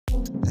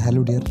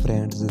Hello dear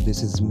friends,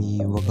 this is me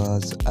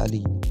Waqas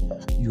Ali.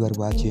 You are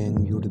watching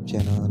YouTube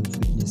channel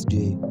Fitness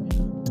Day.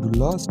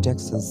 Dallas,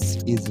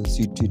 Texas is a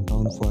city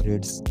known for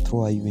its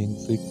thriving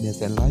fitness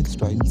and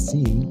lifestyle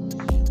scene,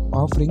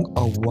 offering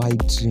a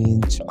wide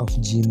range of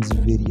gyms,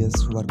 various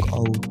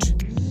workout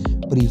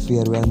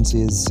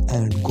preferences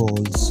and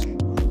goals.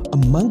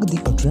 Among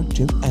the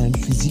attractive and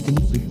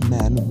physically fit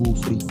men who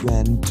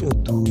frequent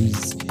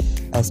those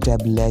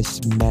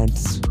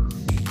establishments,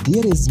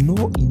 there is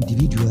no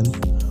individual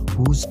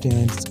who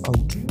stands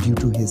out due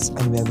to his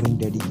unwavering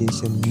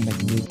dedication,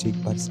 magnetic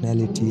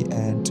personality,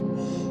 and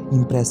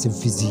impressive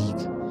physique.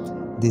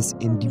 This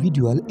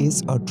individual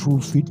is a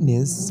true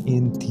fitness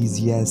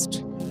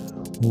enthusiast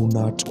who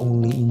not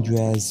only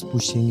enjoys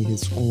pushing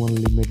his own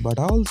limit but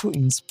also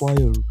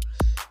inspires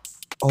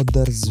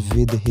others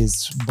with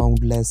his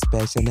boundless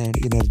passion and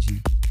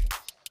energy.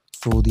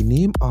 So the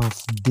name of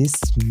this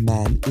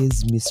man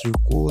is Mr.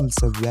 Cole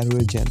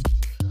Swearingen.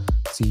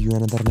 See you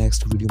another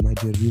next video, my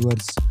dear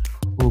viewers.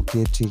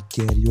 Okay, take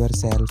care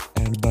yourself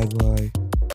and bye bye.